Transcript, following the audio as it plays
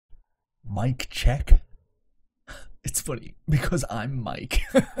Mic check. It's funny because I'm Mike.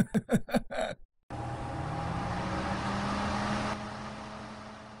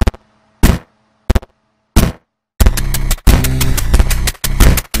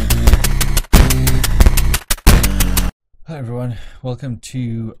 Hi everyone, welcome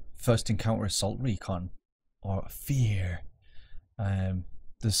to First Encounter Assault Recon, or F.E.A.R.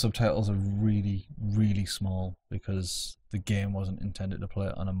 The subtitles are really small because the game wasn't intended to play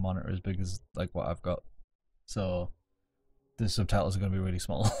on a monitor as big as like what I've got. So the subtitles are going to be really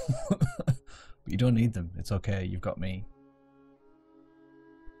small. But you don't need them, it's okay, you've got me.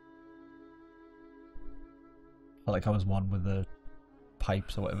 I like how there's one with the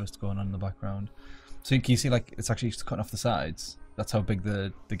pipes or whatever's going on in the background. So can you see, like, it's actually just cutting off the sides? That's how big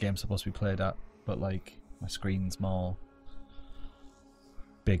the game's supposed to be played at, but like my screen's more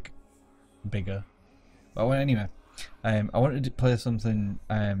bigger. But anyway, I wanted to play something.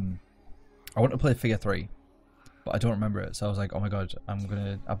 I want to play F.E.A.R 3, but I don't remember it. So I was like, oh my god, I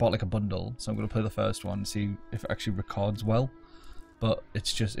bought like a bundle, so I'm gonna play the first one, see if it actually records well. But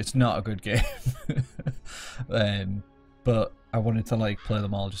it's not a good game. But I wanted to like play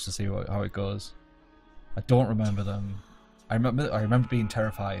them all just to see how it goes. I don't remember them. I remember being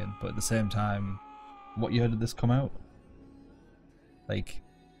terrifying, but at the same time, what year did this come out? Like,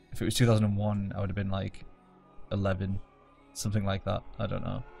 if it was 2001, I would have been like 11, something like that. I don't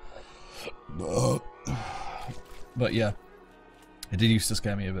know. But yeah, it did used to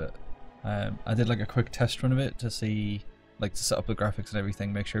scare me a bit. I did like a quick test run of it to see, like, to set up the graphics and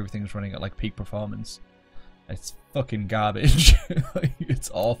everything, make sure everything's running at like peak performance. It's fucking garbage. Like, it's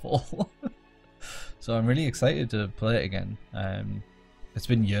awful. So I'm really excited to play it again. It's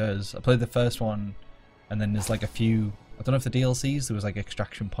been years. I played the first one, and then there's like a few, I don't know if the DLCs, there was like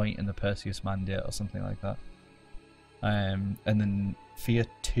Extraction Point and the Perseus Mandate or something like that. And then F.E.A.R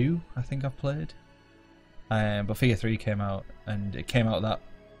 2 I think I've played. But F.E.A.R 3 came out, and it came out that,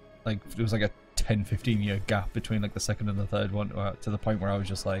 like, there was like a 10-15 year gap between like the second and the third one, to the point where I was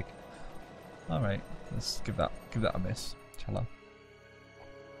just like, alright, let's give that a miss. Chala.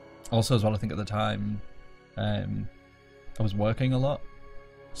 Also as well, I think at the time, I was working a lot,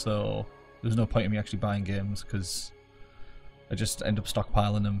 so there was no point in me actually buying games because I just end up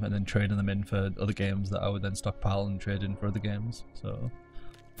stockpiling them and then trading them in for other games that I would then stockpile and trade in for other games. So,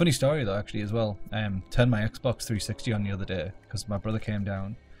 funny story though actually as well. Turned my Xbox 360 on the other day because my brother came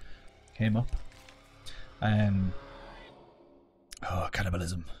up. Oh,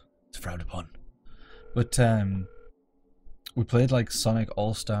 cannibalism, it's frowned upon. But we played like Sonic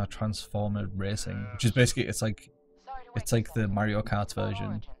All-Star Transformer Racing, which is basically it's like the Mario Kart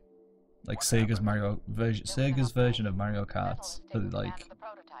version, like Sega's version of Mario Kart, for like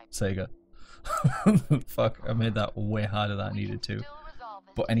Sega. Fuck, I made that way harder than I needed to.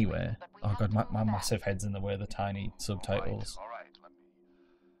 But anyway, oh god, my massive head's in the way of the tiny subtitles.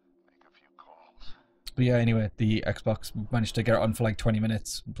 But yeah, anyway, the Xbox managed to get it on for like 20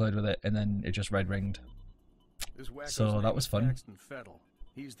 minutes, played with it, and then it just red ringed. So that was fun.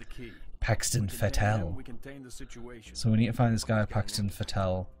 Paxton F.E.A.R. So we need to find this guy, Paxton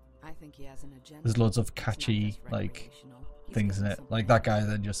F.E.A.R. There's loads of catchy like things in it. Like that guy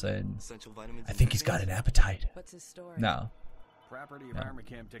then just saying, I think he's got an appetite. No.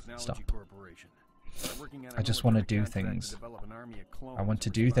 Stop. I just want to do things. I want to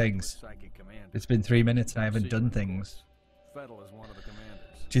do things. It's been 3 minutes and I haven't done things.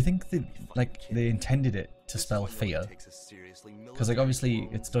 Do you think they intended it to spell fear? Because like obviously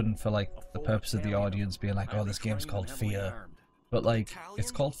it's done for like the purpose of the audience being like, oh, this game's called F.E.A.R. But like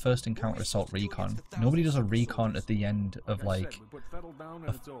it's called First Encounter Assault Recon. Nobody does a recon at the end of like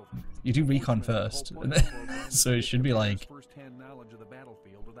you do recon first. So it should be like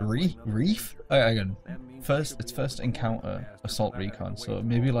Reef? Again, it's First Encounter Assault Recon. So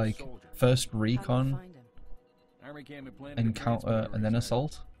maybe like First Recon, Encounter, and then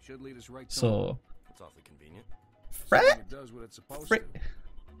Assault. So Fret?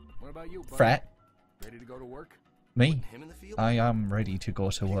 Fret? Ready to go to work? Me? I am ready to go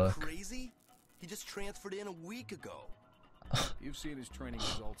to work. Crazy? He just transferred in a week ago. You've seen his training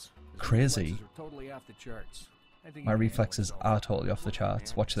results. Crazy. Totally off the charts. My reflexes are totally off the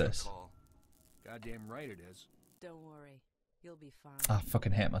charts. Watch this. Goddamn right it is. Don't worry, you'll be fine. I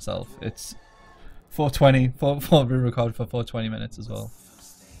fucking hate myself. It's 4:20. 4 we recorded for 4:20 minutes as well.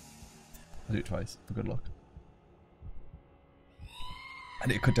 I'll do it twice for good luck. I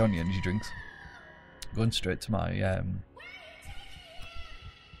need to cut down the energy drinks. Going straight to my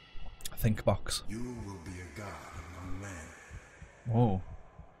think box. You will be a god among men. Whoa.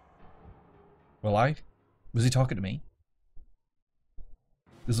 Will I? Was he talking to me?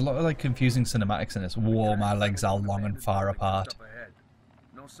 There's a lot of like confusing cinematics in this. Whoa, my legs are long and far apart.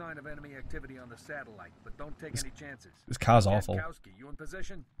 No sign of enemy activity on the satellite, but don't take any chances. This car's awful. Kowski, you in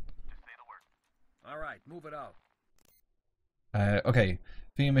position? Just say the word. All right, move it out. Okay.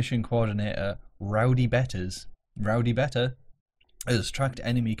 F.E.A.R mission coordinator Rowdy Betters. Rowdy Better has tracked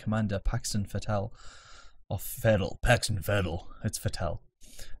enemy commander Paxton Fattel. Or Fettel. Paxton Fettel. It's Fattel.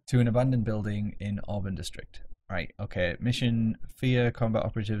 To an abandoned building in Auburn District. Right, okay. Mission: F.E.A.R combat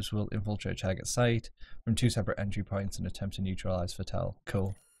operatives will infiltrate target site from 2 separate entry points and attempt to neutralize Fattel.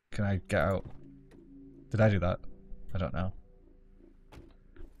 Cool. Can I get out? Did I do that? I don't know.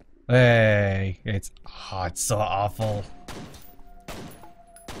 Hey! It's so awful.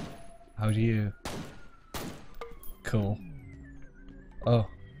 How do you... Cool. Oh.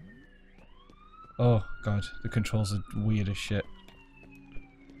 Oh, God. The controls are weird as shit.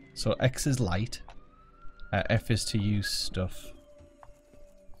 So X is light. F is to use stuff.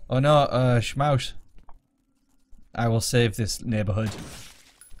 Oh no, Schmout. I will save this neighborhood.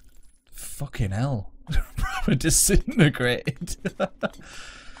 Fucking hell. Proper disintegrated.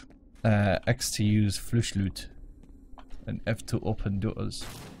 X to use Flashlight. And F to open doors.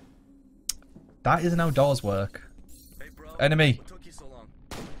 That isn't how doors work. Hey, bro. Enemy! What took you so long?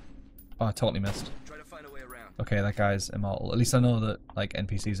 Oh, I totally missed. Try to find a way around. Okay, that guy's immortal. At least I know that like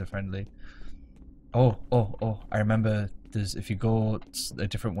NPCs are friendly. Oh, I remember there's, if you go a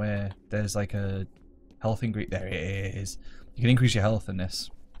different way, there's like a health ingredient. There it is. You can increase your health in this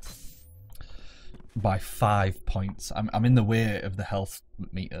by 5 points. I'm in the way of the health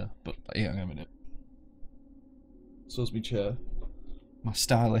meter, but yeah, hang on a minute. So's my chair. My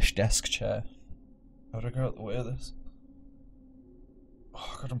stylish desk chair. How do I go out the way of this?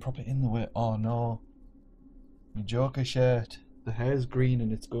 Oh god, I'm probably in the way. Oh no. My Joker shirt. The hair's green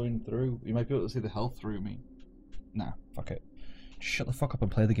and it's going through. You might be able to see the health through me. Nah, fuck it. Shut the fuck up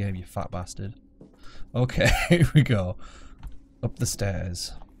and play the game, you fat bastard. Okay, here we go. Up the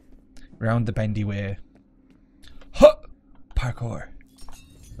stairs. Round the bendy way. Huh! Parkour.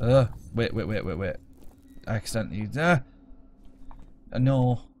 Wait. I accidentally...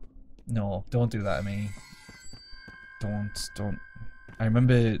 No. No, don't do that to me. Don't. I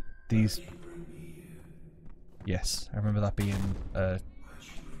remember these... Yes, I remember that being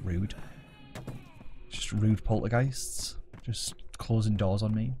rude. Just rude poltergeists. Just closing doors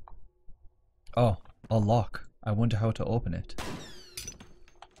on me. Oh, a lock. I wonder how to open it.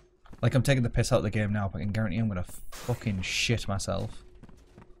 Like I'm taking the piss out of the game now, but I can guarantee I'm gonna fucking shit myself.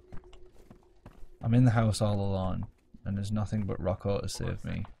 I'm in the house all alone, and there's nothing but Rocco to save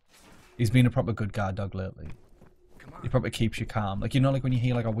me. He's been a proper good guard dog lately. He probably keeps you calm. Like, you know, like when you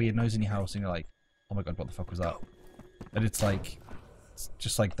hear like a weird noise in your house and you're like, oh my god, what the fuck was that? And it's like, it's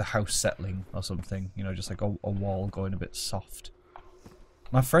just like the house settling or something, you know, just like a wall going a bit soft.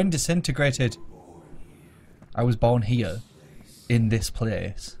 My friend disintegrated. I was born here, in this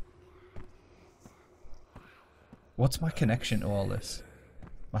place. What's my connection to all this?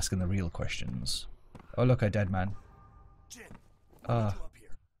 I'm asking the real questions. Oh look, a dead man. No,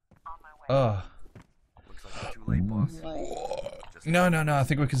 I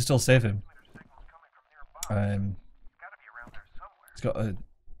think we can still save him. He's got a...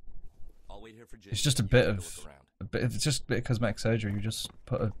 It's just a bit of... It's just a bit of cosmetic surgery. You just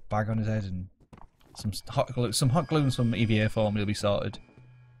put a bag on his head and some hot glue and some EVA form, he'll be sorted.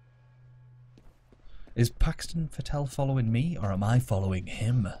 Is Paxton Fattel following me, or am I following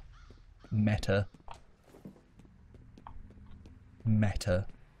him? Meta. Meta.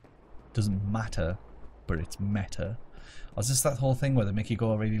 Doesn't matter, but it's meta. Or is this that whole thing where they make you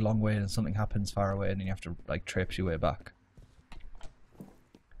go a really long way and something happens far away and then you have to like traipse your way back?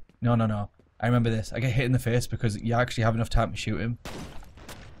 No. I remember this. I get hit in the face because you actually have enough time to shoot him.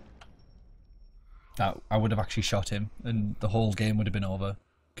 Now, I would have actually shot him and the whole game would have been over.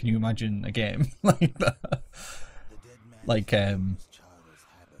 Can you imagine a game like that? Like,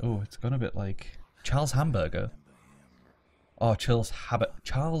 oh, it's gone a bit like... Charles Hamburger. Oh, Charles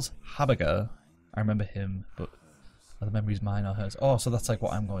Hamburger. I remember him, but are the memories mine or hers? Oh, so that's like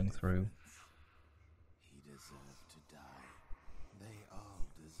what I'm going through. He deserved to die. They all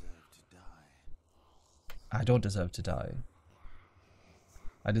deserve to die. I don't deserve to die.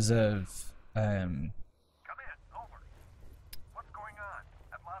 I deserve,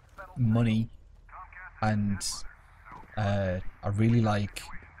 money, and I really like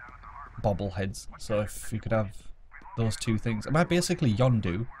bobbleheads, so if you could have those two things. Am I basically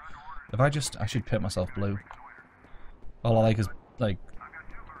Yondu? I should paint myself blue. All I like is like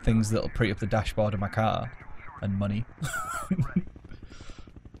things that'll pretty up the dashboard of my car and money.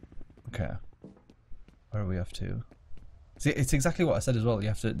 Okay, where are we off to? See, it's exactly what I said as well. You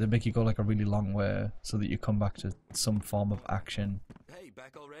have to, they make you go like a really long way so that you come back to some form of action. Hey,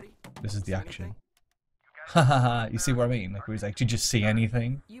 back already? This is the See action. anything? Hahaha, you see what I mean? Like, where he's like, did you see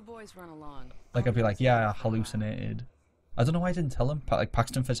anything? You boys run along. Like, I'd be like, yeah, I hallucinated. I don't know why I didn't tell him. Like,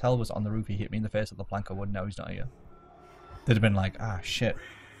 Paxton Fattel was on the roof, he hit me in the face with the plank of wood, now he's not here. They'd have been like, ah, shit.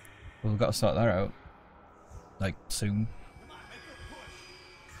 Well, we've got to sort that out. Like, soon.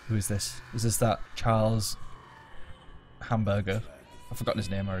 Who is this? Is this that Charles Hamburger? I've forgotten his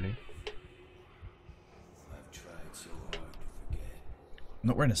name already. I've tried so hard to forget. I'm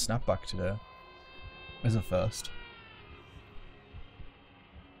not wearing a snapback today. As a first.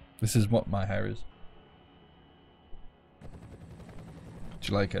 This is what my hair is.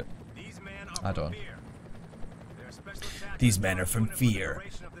 Do you like it? I don't. These men are from F.E.A.R.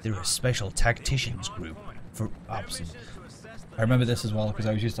 They're a special tacticians group for options. I remember this as well because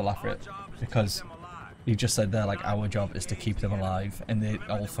I was used to laugh at it because you just said there like our job is to keep them alive and they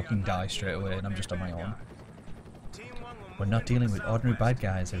all fucking die straight away and I'm just on my own. We're not dealing with ordinary bad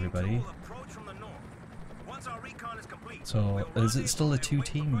guys, everybody. So is it still a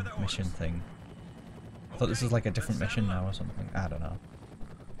 2-team mission thing? I thought this was like a different mission now or something. I don't know.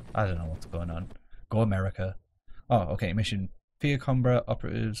 I don't know what's going on. Go America. Oh, okay, mission. F.E.A.R combat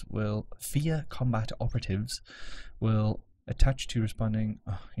operatives will attach to responding.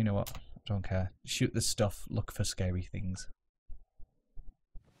 Oh, you know what? I don't care. Shoot this stuff. Look for scary things.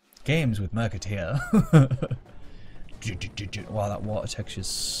 Games with Murk here. Wow, that water texture is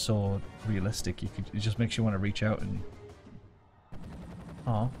so realistic. It just makes you want to reach out and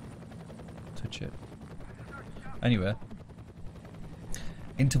touch it. Anyway,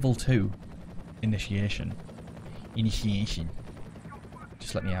 interval 2, initiation.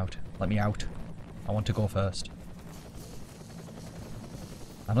 Just let me out. Let me out. I want to go first.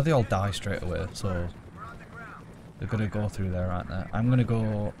 I know they all die straight away, so they're gonna go through there, aren't they? I'm gonna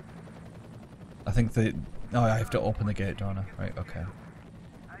go. I think they. Oh, I have to open the gate, don't I? Right. Okay.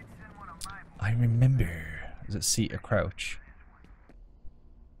 I remember. Is it seat or crouch?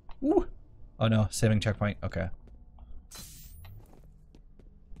 Woo! Oh no, saving checkpoint. Okay.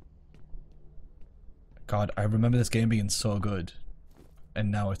 God, I remember this game being so good,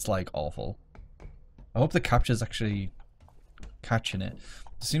 and now it's like awful. I hope the capture's actually catching it.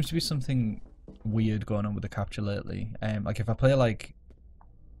 There seems to be something weird going on with the capture lately. Like if I play like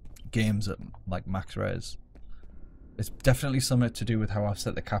games at like max res, it's definitely something to do with how I've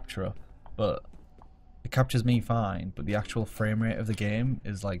set the capture up, but it captures me fine, but the actual frame rate of the game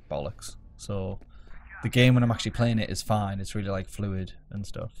is like bollocks. So the game when I'm actually playing it is fine, it's really like fluid and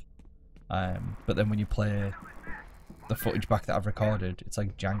stuff. But then when you play the footage back that I've recorded, it's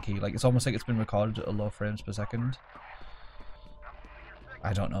like janky. Like it's almost like it's been recorded at a low frames per second.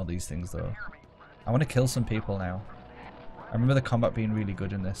 I don't know these things though. I want to kill some people now. I remember the combat being really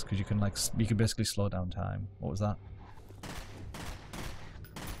good in this because you can basically slow down time. What was that?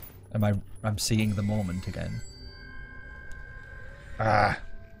 I'm seeing the moment again. Ah,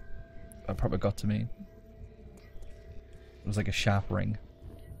 that probably got to me. It was like a sharp ring.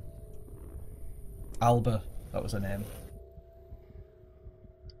 Alba, that was her name.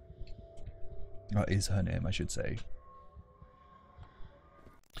 That is her name, I should say.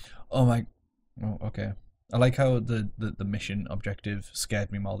 Oh my. Oh, okay. I like how the mission objective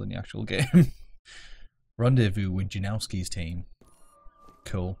scared me more than the actual game. Rendezvous with Janowski's team.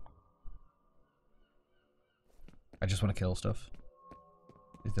 Cool. I just want to kill stuff.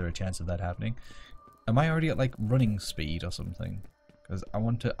 Is there a chance of that happening? Am I already at like running speed or something? Because I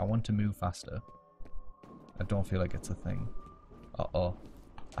want to move faster. I don't feel like it's a thing. Uh-oh.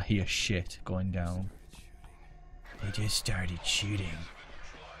 I hear shit going down. They just started shooting.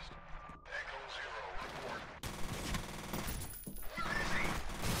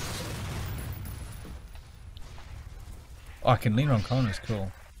 Oh, I can lean around corners,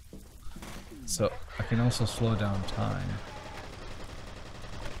 cool. So, I can also slow down time.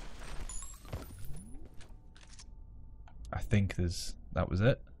 I think that was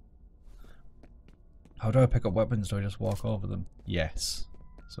it. How do I pick up weapons? Do I just walk over them? Yes.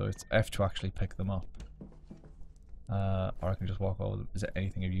 So it's F to actually pick them up. Or I can just walk over them. Is there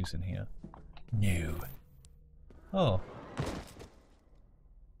anything of use in here? No. Oh.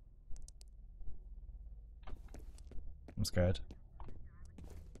 I'm scared.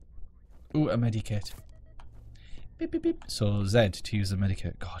 Ooh, a medikit. Beep, beep, beep. So Z to use the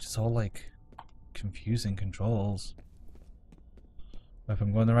medikit. God, it's all like confusing controls. I hope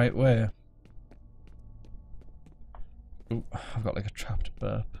I'm going the right way. Ooh, I've got like a trapped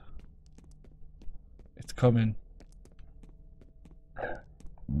burp. It's coming.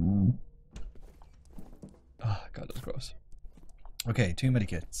 Oh god, that's gross. Okay, 2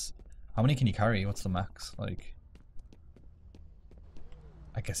 medikits. How many can you carry? What's the max? Like,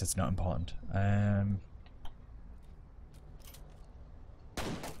 I guess it's not important.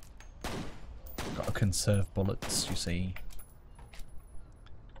 Gotta conserve bullets, you see.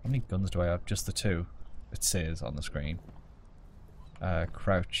 How many guns do I have? Just the 2. It says on the screen.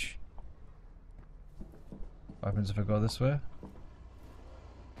 Crouch. What happens if I go this way?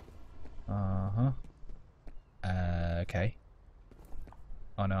 Uh-huh. Okay.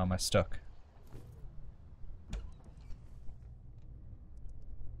 Oh no, am I stuck?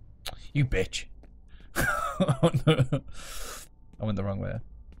 You bitch. Oh, no. I went the wrong way.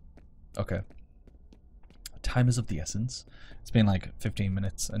 Okay. Time is of the essence. It's been like 15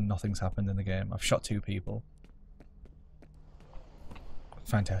 minutes and nothing's happened in the game. I've shot 2 people.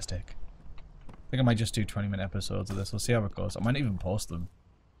 Fantastic. I think I might just do 20-minute episodes of this. We'll see how it goes. I might even post them.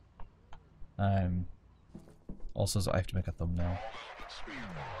 Also, so I have to make a thumbnail.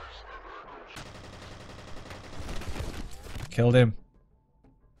 Killed him.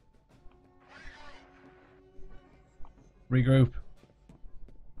 Regroup.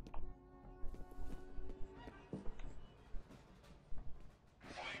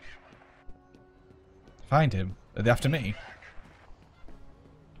 Find him? Are they after me?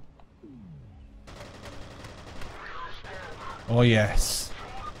 Oh yes.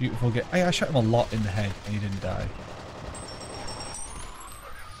 Beautiful game. Hey, I shot him a lot in the head and he didn't die.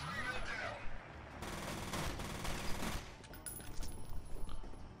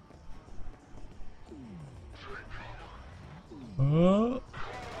 Oh.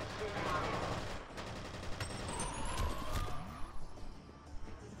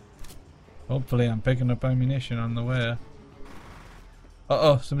 Hopefully I'm picking up ammunition on the way.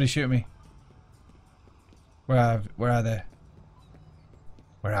 Uh-oh, somebody shoot me. Where are they?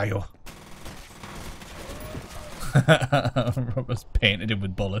 Where are you? Robert's painted him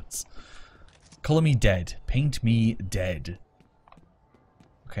with bullets. Colour me dead. Paint me dead.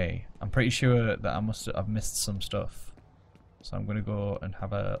 Okay, I'm pretty sure that I've missed some stuff. So I'm gonna go and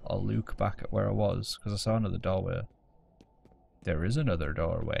have a look back at where I was, because I saw another doorway. There is another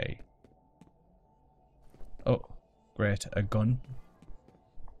doorway. Oh, great. A gun.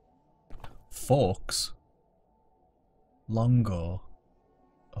 Forks. Longo.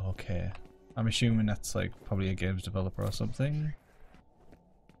 Okay. I'm assuming that's like probably a games developer or something.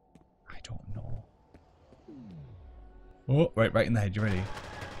 I don't know. Oh, right in the head. You ready?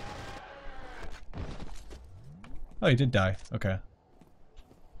 Oh, he did die. Okay.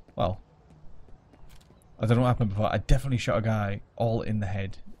 Well. I don't know what happened before. I definitely shot a guy all in the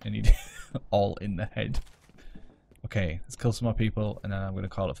head. And he did all in the head. Okay, let's kill some more people and then I'm going to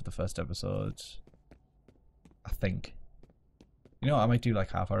call it for the first episode. I think. You know what, I might do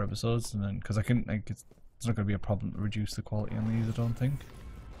like half-hour episodes and then, because I can, like, it's not going to be a problem to reduce the quality on these, I don't think.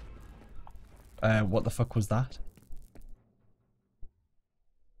 What the fuck was that?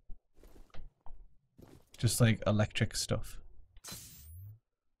 Just like electric stuff.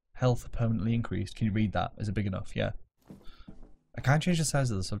 Health permanently increased. Can you read that? Is it big enough? Yeah. I can't change the size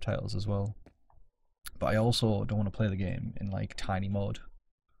of the subtitles as well. But I also don't want to play the game in like tiny mode.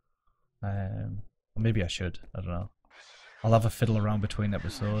 Or maybe I should. I don't know. I'll have a fiddle around between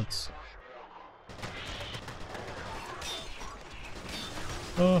episodes.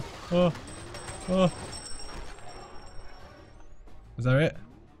 Oh, oh, oh. Is that it?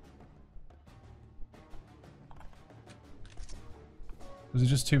 Was it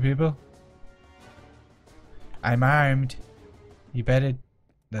just 2 people? I'm armed. You better.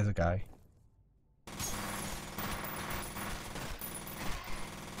 There's a guy.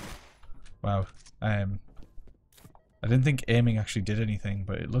 Wow. I didn't think aiming actually did anything,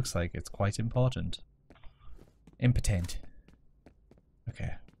 but it looks like it's quite important. Impotent.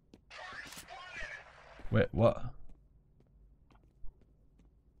 Okay. Wait, what?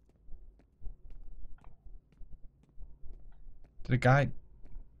 Did a guy...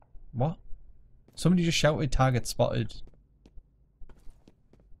 What? Somebody just shouted target spotted.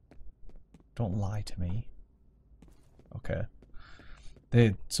 Don't lie to me. Okay.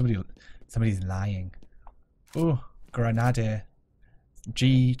 Somebody's lying. Oh, grenade.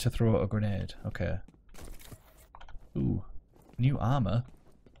 G to throw a grenade. Okay. Ooh. New armor.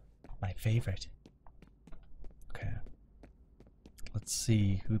 My favorite. Okay. Let's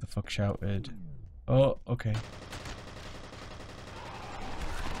see who the fuck shouted. Oh, okay.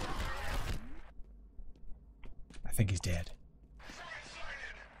 I think he's dead.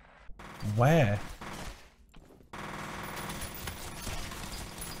 Where?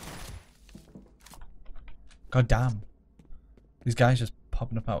 God damn. These guys just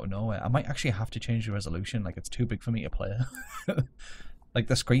popping up out of nowhere. I might actually have to change the resolution. Like, it's too big for me to play. Like,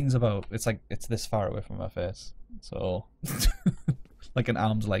 the screen's about, it's like, it's this far away from my face. So, like an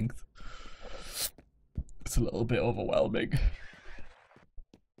arm's length. It's a little bit overwhelming.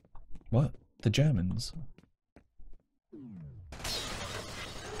 What? The Germans?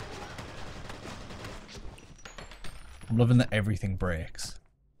 I'm loving that everything breaks.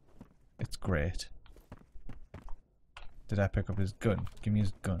 It's great. Did I pick up his gun? Give me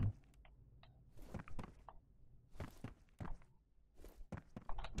his gun.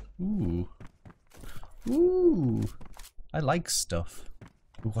 Ooh. Ooh. I like stuff.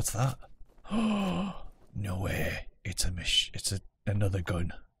 Ooh, what's that? No way. It's another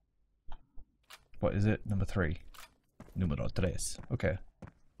gun. What is it? Number 3. Número 3. Okay.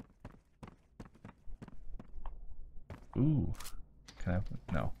 Ooh. Can I?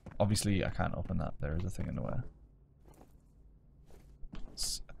 No. Obviously, I can't open that. There is a thing in the way.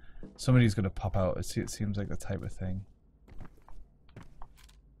 Somebody's gonna pop out. It seems like the type of thing.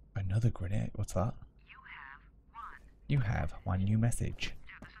 Another grenade. What's that? You have one new message.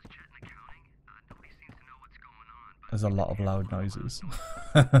 Yeah, this is Chet and accounting. Nobody seems to know what's going on, but There's a lot of loud noises.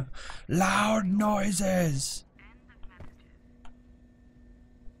 Loud noises!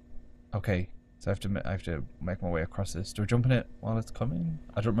 Okay, so I have to make my way across this. Do I jump in it while it's coming?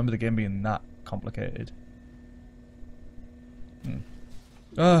 I don't remember the game being that complicated.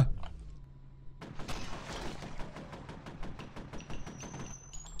 Ah!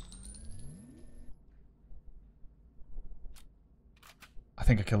 I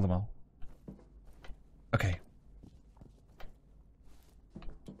think I killed them all. Okay.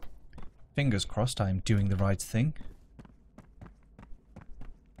 Fingers crossed I'm doing the right thing.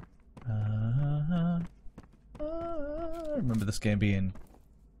 I remember this game being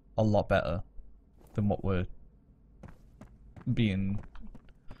a lot better than what we're being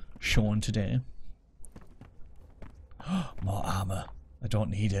shown today. More armor. I don't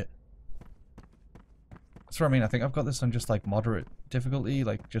need it. That's what I mean. I think I've got this on just like moderate difficulty,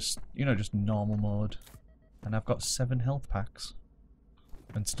 like just, you know, just normal mode. And I've got 7 health packs.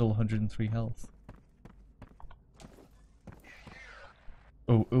 And still 103 health.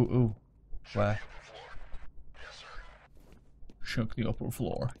 Ooh, ooh, ooh. Where? Shook the upper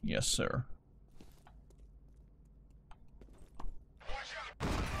floor. Yes, sir.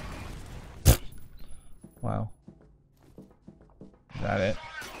 Wow. Is that it?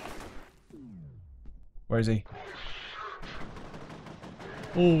 Where is he?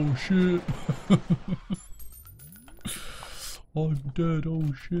 Oh shit. I'm dead,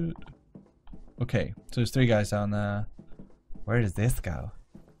 oh shit. Okay, so there's 3 guys down there. Where does this go?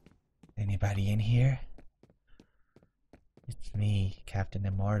 Anybody in here? It's me, Captain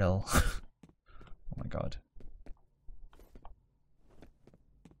Immortal. Oh my god.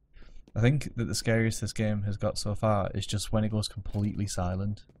 I think that the scariest this game has got so far is just when it goes completely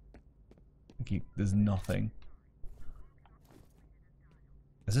silent. Like there's nothing.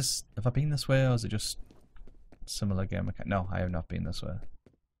 Is this... have I been this way or is it just similar game mechanic? No, I have not been this way.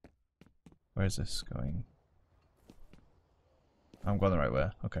 Where is this going? I'm going the right way.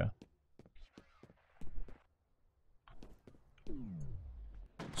 Okay.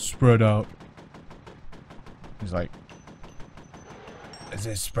 Spread out. He's like, is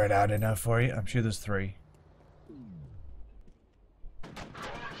this spread out enough for you? I'm sure there's 3.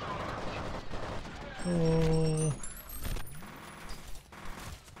 Oh.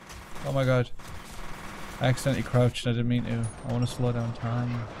 Oh my god. I accidentally crouched, I didn't mean to. I want to slow down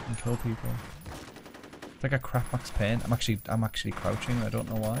time and kill people. It's like a crap max pain. I'm actually crouching, I don't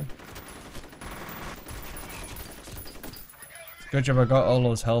know why. Good job I got all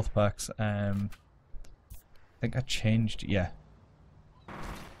those health packs. I think I changed, yeah.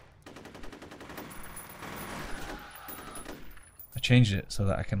 I changed it so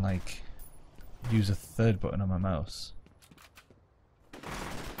that I can like use a 3rd button on my mouse.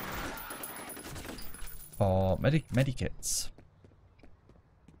 For medikits.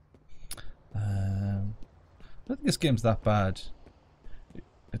 I don't think this game's that bad.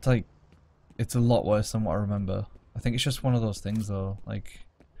 It's like, it's a lot worse than what I remember. I think it's just one of those things though, like,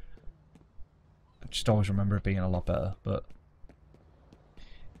 I just always remember it being a lot better, but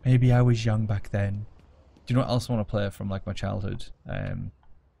maybe I was young back then. Do you know what else I want to play from like my childhood?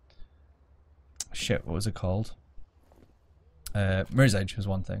 Shit, what was it called? Mirror's Edge was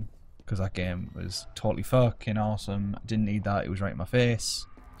one thing, because that game was totally fucking awesome. I didn't need that, it was right in my face.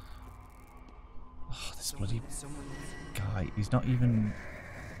 Oh, this bloody guy, he's not even...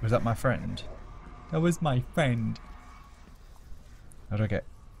 Was that my friend? That was my friend. How do I get...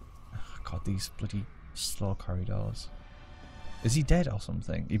 Oh god, these bloody slow corridors. Is he dead or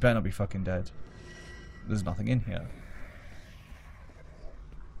something? He better not be fucking dead. There's nothing in here.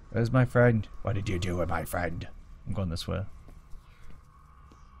 Where's my friend? What did you do with my friend? I'm going this way.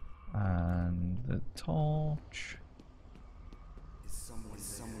 And the torch. Is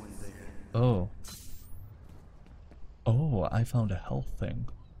someone there? Oh. Oh, I found a health thing.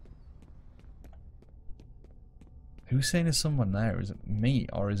 Who's saying there's someone there? Is it me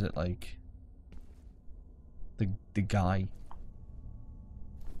or is it like the guy?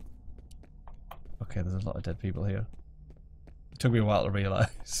 Okay, there's a lot of dead people here. It took me a while to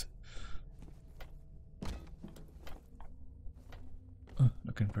realise.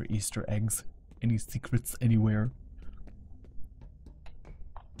 Looking for Easter eggs. Any secrets anywhere?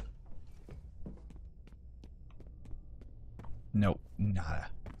 Nope, nada.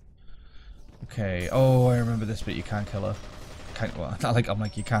 Okay. Oh, I remember this bit. You can't kill her. Well, I'm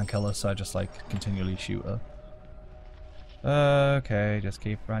like you can't kill her, so I just like continually shoot her. Okay, just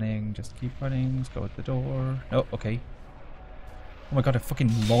keep running. Just keep running. Let's go at the door. Oh, okay. Oh my god! I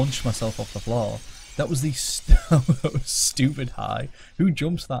fucking launched myself off the floor. That was the that was stupid high. Who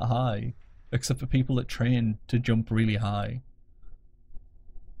jumps that high? Except for people that train to jump really high.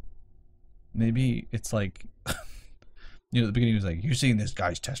 Maybe it's like, you know, at the beginning it was like, you seen this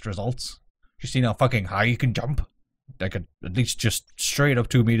guy's test results? You seen how fucking high he can jump? Like at least just straight up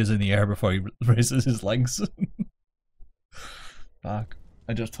 2 meters in the air before he raises his legs. Fuck.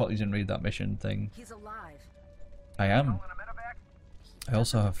 I just totally didn't read that mission thing. He's alive. I am. I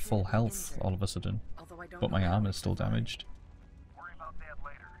also have full health all of a sudden. Although I don't But know my how arm it's is still survived. damaged. Worry about that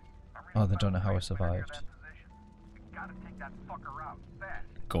later. Oh, they don't know how I survived. You gotta take that fucker out. Fast.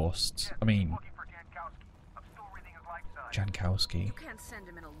 Ghosts. I mean, Looking for Jankowski. I'm still reading his life sign. Jankowski. You can't send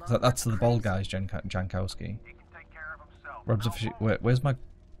him in alone. That's the bald guy's Jankowski. He can take care of himself. Rob's officially. Wait, where's my.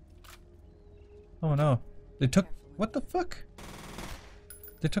 Oh no. They took. What the fuck?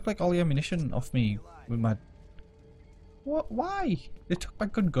 They took like all the ammunition off me with my. What? Why? They took my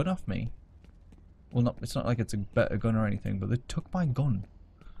good gun off me. Well, not. It's not like it's a better gun or anything, but they took my gun.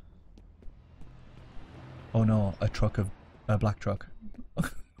 Oh no! A black truck.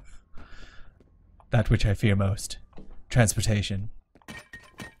 That which I fear most. Transportation.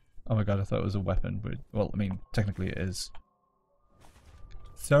 Oh my god! I thought it was a weapon, but well, I mean, technically it is.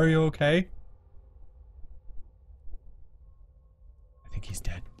 Sir, are you okay? I think he's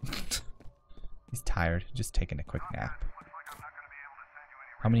dead. He's tired, just taking a quick nap.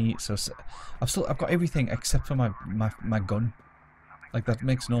 How many? So I've got everything except for my gun. Like that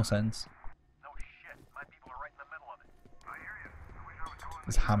makes no sense. No shit. My people are right in the middle of it. I hear you.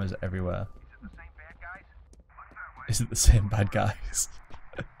 There's hammers everywhere. Is it the same bad guys? Is it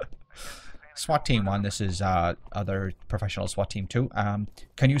the same bad guys? SWAT team 1, this is other professional SWAT team 2.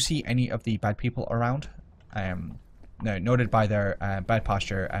 Can you see any of the bad people around? No, noted by their bad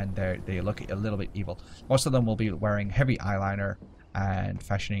posture and they look a little bit evil. Most of them will be wearing heavy eyeliner and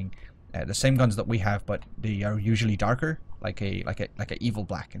fashioning the same guns that we have, but they are usually darker, like a evil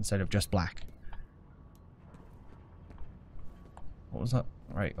black instead of just black. What was that?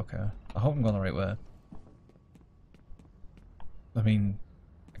 Right, okay. I hope I'm going the right way. I mean,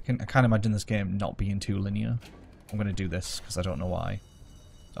 I can't imagine this game not being too linear. I'm going to do this because I don't know why.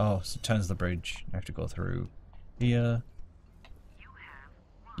 Oh, so it turns the bridge. I have to go through here.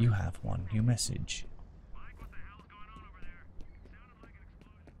 You have one new message.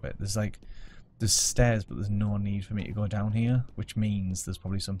 Wait, there's stairs, but there's no need for me to go down here, which means there's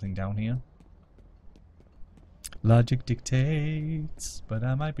probably something down here. Logic dictates, but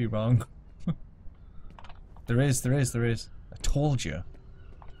I might be wrong. There is. I told you.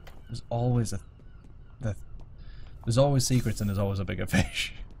 There's always there's always secrets and there's always a bigger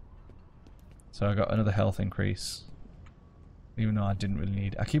fish. So I got another health increase. Even though I didn't really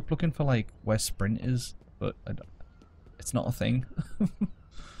need. I keep looking for like where sprint is, but it's not a thing.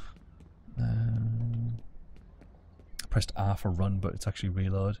 I pressed R for run, but it's actually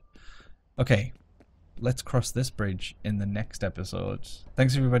reload. Okay, let's cross this bridge in the next episode.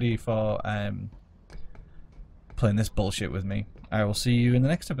 Thanks everybody for playing this bullshit with me. I will see you in the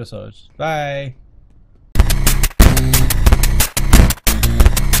next episode. Bye!